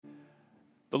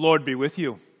The Lord be with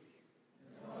you.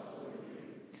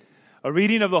 A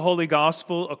reading of the Holy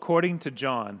Gospel according to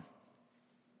John.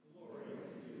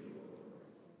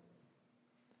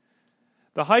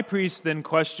 The high priest then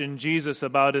questioned Jesus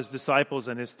about his disciples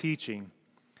and his teaching.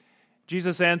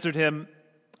 Jesus answered him,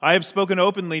 "I have spoken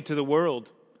openly to the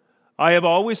world. I have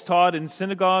always taught in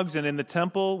synagogues and in the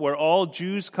temple where all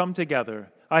Jews come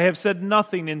together. I have said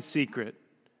nothing in secret.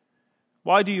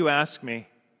 Why do you ask me?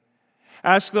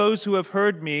 Ask those who have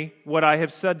heard me what I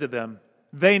have said to them.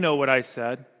 They know what I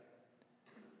said."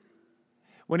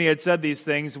 When he had said these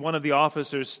things, one of the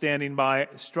officers standing by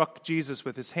struck Jesus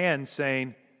with his hand,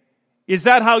 saying, "Is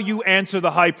that how you answer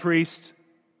the high priest?"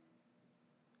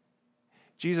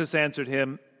 Jesus answered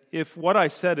him, "If what I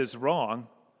said is wrong,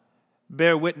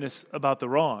 bear witness about the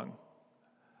wrong.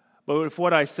 But if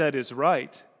what I said is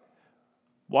right,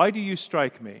 why do you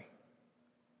strike me?"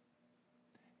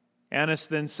 Annas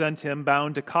then sent him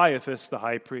bound to Caiaphas the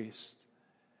high priest.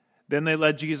 Then they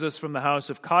led Jesus from the house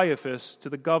of Caiaphas to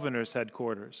the governor's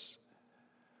headquarters.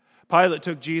 Pilate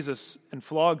took Jesus and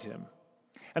flogged him.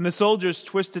 And the soldiers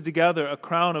twisted together a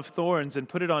crown of thorns and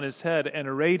put it on his head and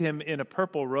arrayed him in a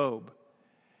purple robe.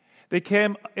 They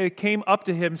came up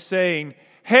to him saying,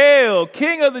 "Hail,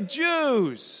 King of the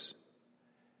Jews!"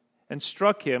 and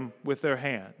struck him with their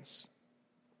hands.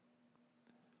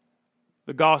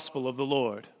 The Gospel of the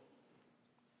Lord.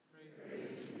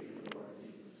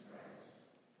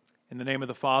 In the name of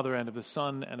the Father, and of the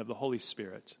Son, and of the Holy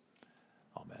Spirit.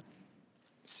 Amen.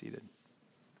 Be seated.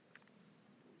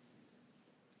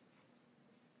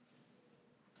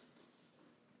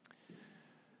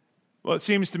 Well, it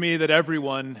seems to me that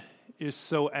everyone is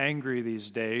so angry these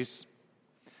days.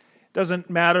 It doesn't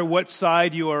matter what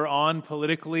side you are on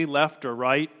politically, left or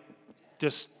right.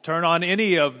 Just turn on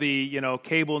any of the,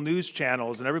 cable news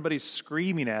channels and everybody's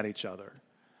screaming at each other.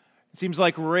 It seems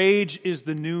like rage is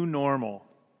the new normal.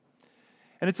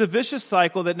 And it's a vicious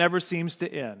cycle that never seems to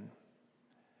end.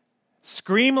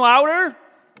 Scream louder,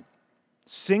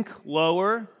 sink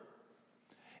lower.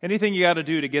 Anything you got to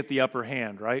do to get the upper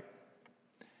hand, right?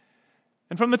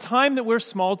 And from the time that we're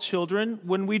small children,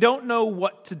 when we don't know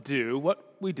what to do,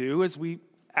 what we do is we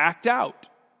act out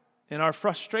in our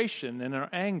frustration and our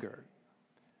anger.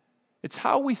 It's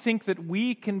how we think that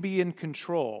we can be in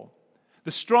control.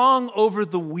 The strong over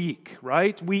the weak,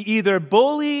 right? We either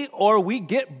bully or we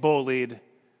get bullied.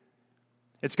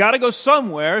 It's got to go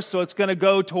somewhere, so it's going to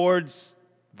go towards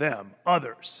them,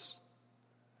 others.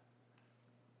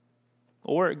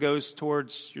 Or it goes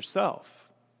towards yourself.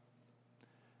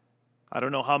 I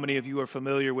don't know how many of you are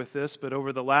familiar with this, but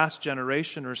over the last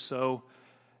generation or so,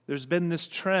 there's been this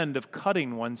trend of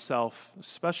cutting oneself,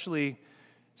 especially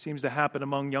seems to happen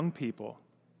among young people.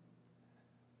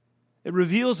 It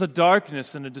reveals a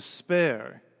darkness and a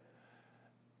despair,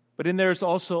 but in there is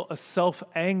also a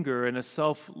self-anger and a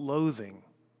self-loathing.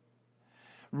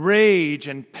 Rage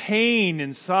and pain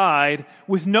inside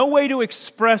with no way to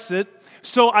express it,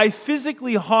 so I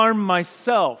physically harm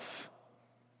myself.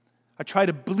 I try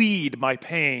to bleed my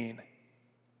pain.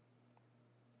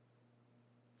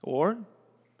 Or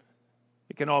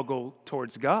it can all go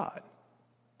towards God.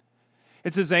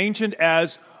 It's as ancient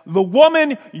as the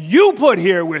woman you put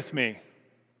here with me.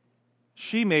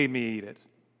 She made me eat it.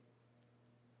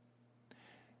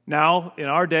 Now, in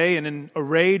our day and in a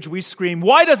rage, we scream,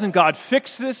 "Why doesn't God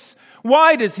fix this?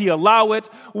 Why does He allow it?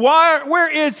 Where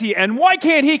is He? And why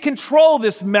can't He control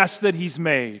this mess that He's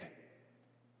made?"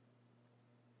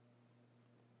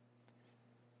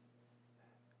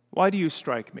 "Why do you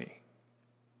strike me?"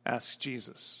 asks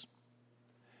Jesus.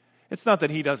 It's not that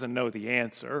He doesn't know the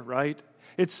answer, right?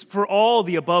 It's for all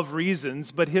the above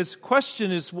reasons, but His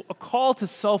question is a call to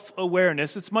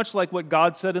self-awareness. It's much like what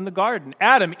God said in the garden.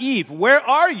 Adam, Eve, where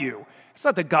are you? It's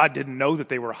not that God didn't know that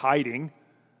they were hiding.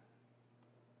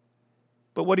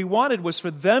 But what He wanted was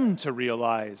for them to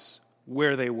realize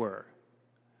where they were,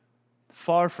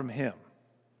 far from Him.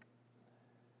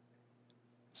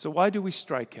 So why do we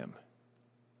strike Him?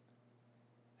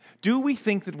 Do we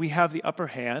think that we have the upper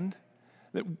hand?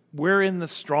 That we're in the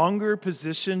stronger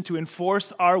position to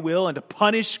enforce our will and to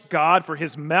punish God for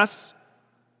His mess?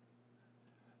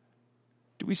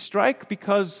 Do we strike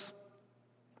because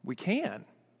we can?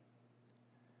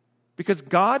 Because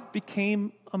God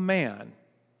became a man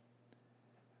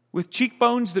with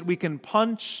cheekbones that we can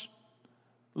punch,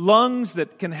 lungs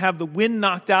that can have the wind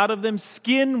knocked out of them,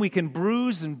 skin we can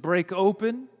bruise and break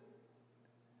open.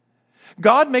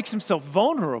 God makes Himself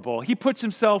vulnerable. He puts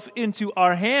Himself into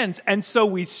our hands, and so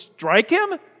we strike Him?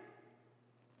 What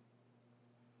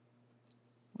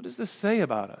does this say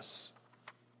about us?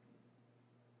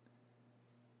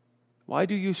 Why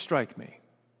do you strike me?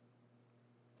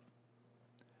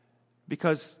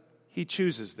 because he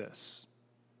chooses this,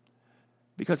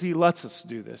 because he lets us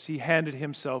do this. He handed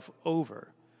himself over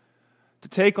to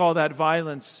take all that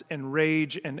violence and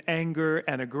rage and anger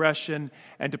and aggression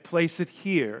and to place it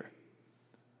here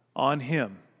on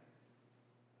him.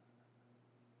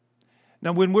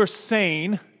 Now, when we're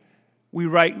sane, we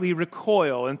rightly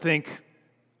recoil and think,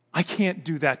 I can't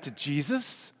do that to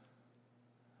Jesus.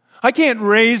 I can't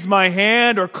raise my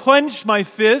hand or clench my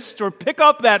fist or pick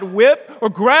up that whip or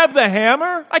grab the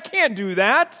hammer. I can't do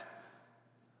that.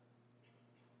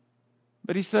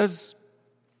 But he says,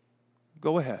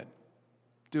 go ahead.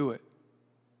 Do it.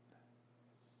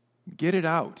 Get it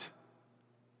out.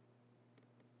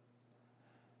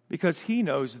 Because he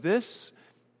knows this,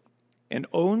 and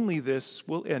only this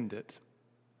will end it.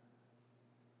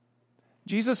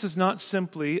 Jesus is not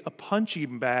simply a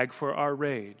punching bag for our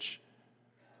rage,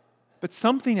 but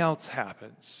something else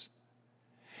happens.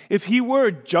 If he were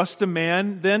just a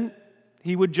man, then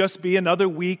he would just be another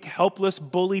weak, helpless,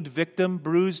 bullied victim,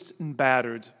 bruised and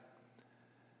battered.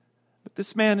 But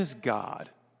this man is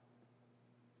God.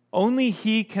 Only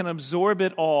he can absorb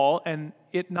it all and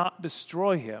it not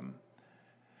destroy him.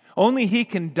 Only he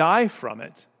can die from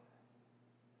it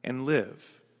and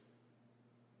live.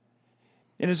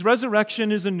 And his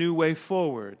resurrection is a new way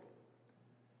forward.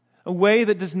 A way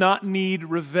that does not need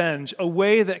revenge. A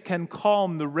way that can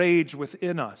calm the rage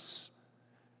within us.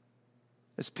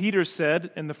 As Peter said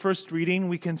in the first reading,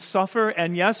 we can suffer,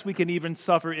 and yes, we can even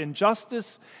suffer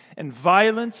injustice and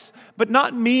violence, but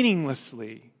not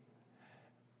meaninglessly.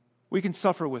 We can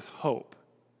suffer with hope,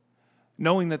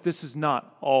 knowing that this is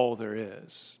not all there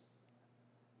is.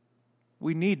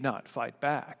 We need not fight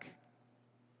back.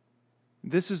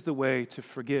 This is the way to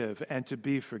forgive and to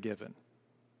be forgiven.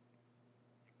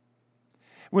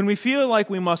 When we feel like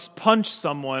we must punch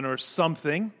someone or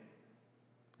something,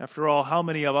 after all, how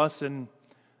many of us in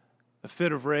a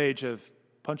fit of rage have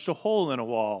punched a hole in a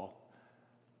wall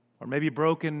or maybe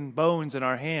broken bones in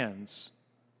our hands?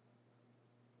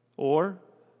 Or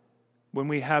when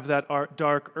we have that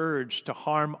dark urge to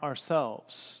harm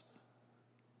ourselves,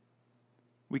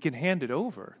 we can hand it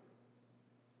over.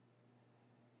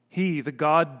 He, the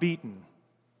God beaten,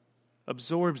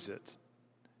 absorbs it.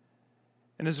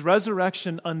 And his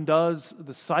resurrection undoes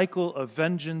the cycle of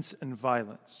vengeance and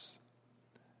violence.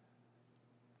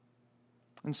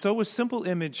 And so a simple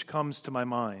image comes to my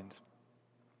mind.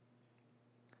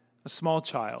 A small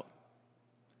child,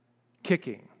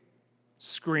 kicking,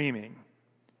 screaming,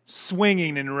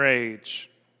 swinging in rage.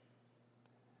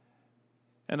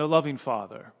 And a loving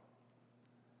father,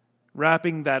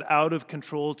 wrapping that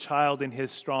out-of-control child in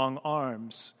his strong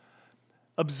arms,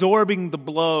 absorbing the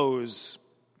blows,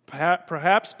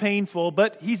 perhaps painful,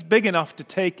 but he's big enough to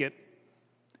take it,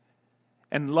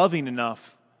 and loving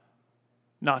enough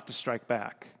not to strike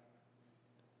back,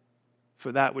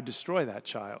 for that would destroy that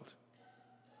child.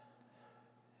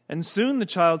 And soon the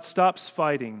child stops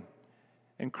fighting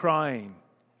and crying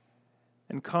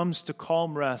and comes to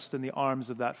calm rest in the arms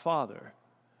of that father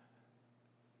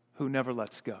who never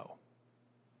lets go.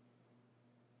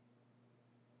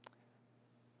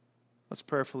 Let's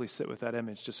prayerfully sit with that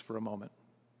image just for a moment.